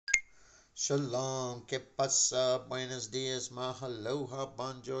Shalom, que pasa, buenos dias, mahaloha,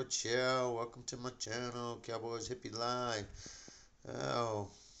 bonjour, ciao. Welcome to my channel, Cowboys Hippie Live. Oh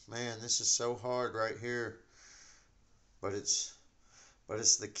man, this is so hard right here, but it's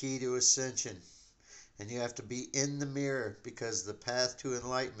the key to ascension. And you have to be in the mirror because the path to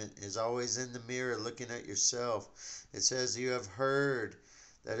enlightenment is always in the mirror looking at yourself. It says, "You have heard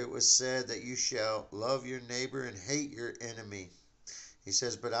that it was said that you shall love your neighbor and hate your enemy." He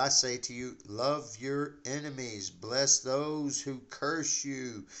says, "But I say to you, love your enemies, bless those who curse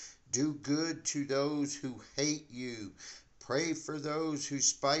you, do good to those who hate you, pray for those who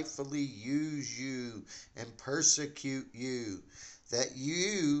spitefully use you and persecute you, that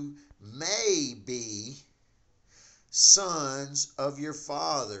you may be sons of your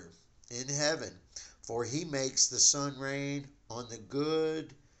Father in heaven. For he makes the sun rain on the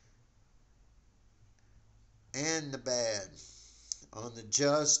good and the bad, on the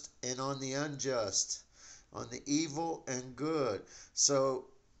just and on the unjust, on the evil and good. So,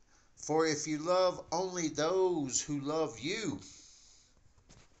 for if you love only those who love you,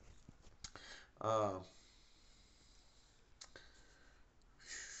 uh,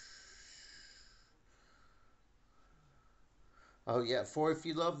 oh yeah, for if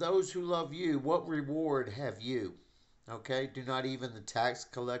you love those who love you, what reward have you? Okay, do not even the tax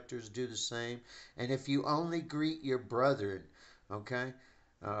collectors do the same? And if you only greet your brethren, okay,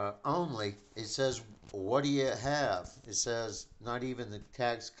 only, it says, what do you have? It says, not even the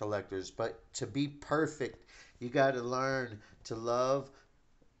tax collectors, but to be perfect, you got to learn to love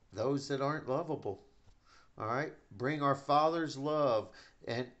those that aren't lovable. All right, bring our Father's love.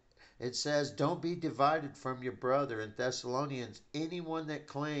 And it says, don't be divided from your brother in Thessalonians. Anyone that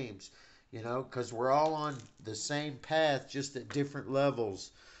claims, because we're all on the same path, just at different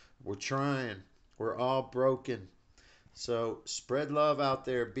levels. We're trying. We're all broken. So spread love out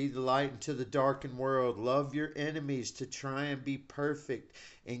there. Be the light into the darkened world. Love your enemies to try and be perfect.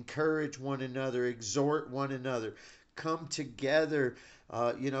 Encourage one another. Exhort one another. Come together.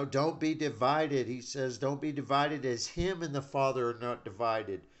 Don't be divided. He says, don't be divided as him and the Father are not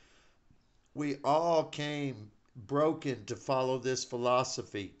divided. We all came broken to follow this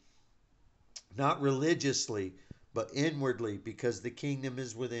philosophy, not religiously, but inwardly, because the kingdom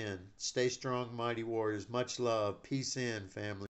is within. Stay strong, mighty warriors. Much love. Peace in, family.